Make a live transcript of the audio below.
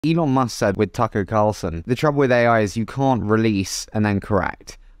Elon Musk said with Tucker Carlson, the trouble with AI is you can't release and then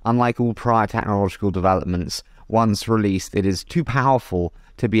correct. Unlike all prior technological developments, once released, it is too powerful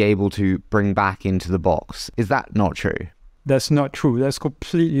to be able to bring back into the box. Is that not true? That's not true. That's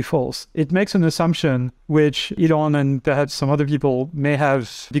completely false. It makes an assumption which Elon and perhaps some other people may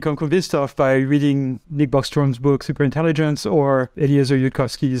have become convinced of by reading Nick Bostrom's book, Superintelligence, or Eliezer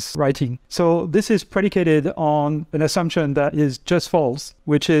Yudkowsky's writing. So this is predicated on an assumption that is just false,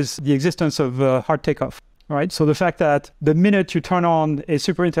 which is the existence of hard takeoff, right? So the fact that the minute you turn on a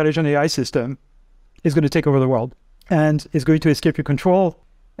superintelligent AI system, it's going to take over the world and it's going to escape your control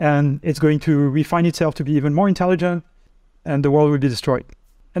and it's going to refine itself to be even more intelligent, and the world will be destroyed.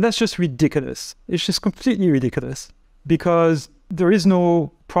 And that's just ridiculous. It's just completely ridiculous because there is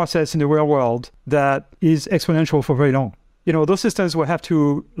no process in the real world that is exponential for very long. You know, those systems will have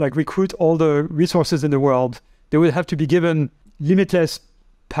to recruit all the resources in the world. They will have to be given limitless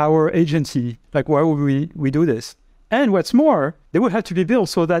power agency. Like, why would we do this? And what's more, they will have to be built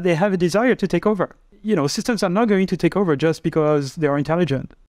so that they have a desire to take over. You know, systems are not going to take over just because they are intelligent.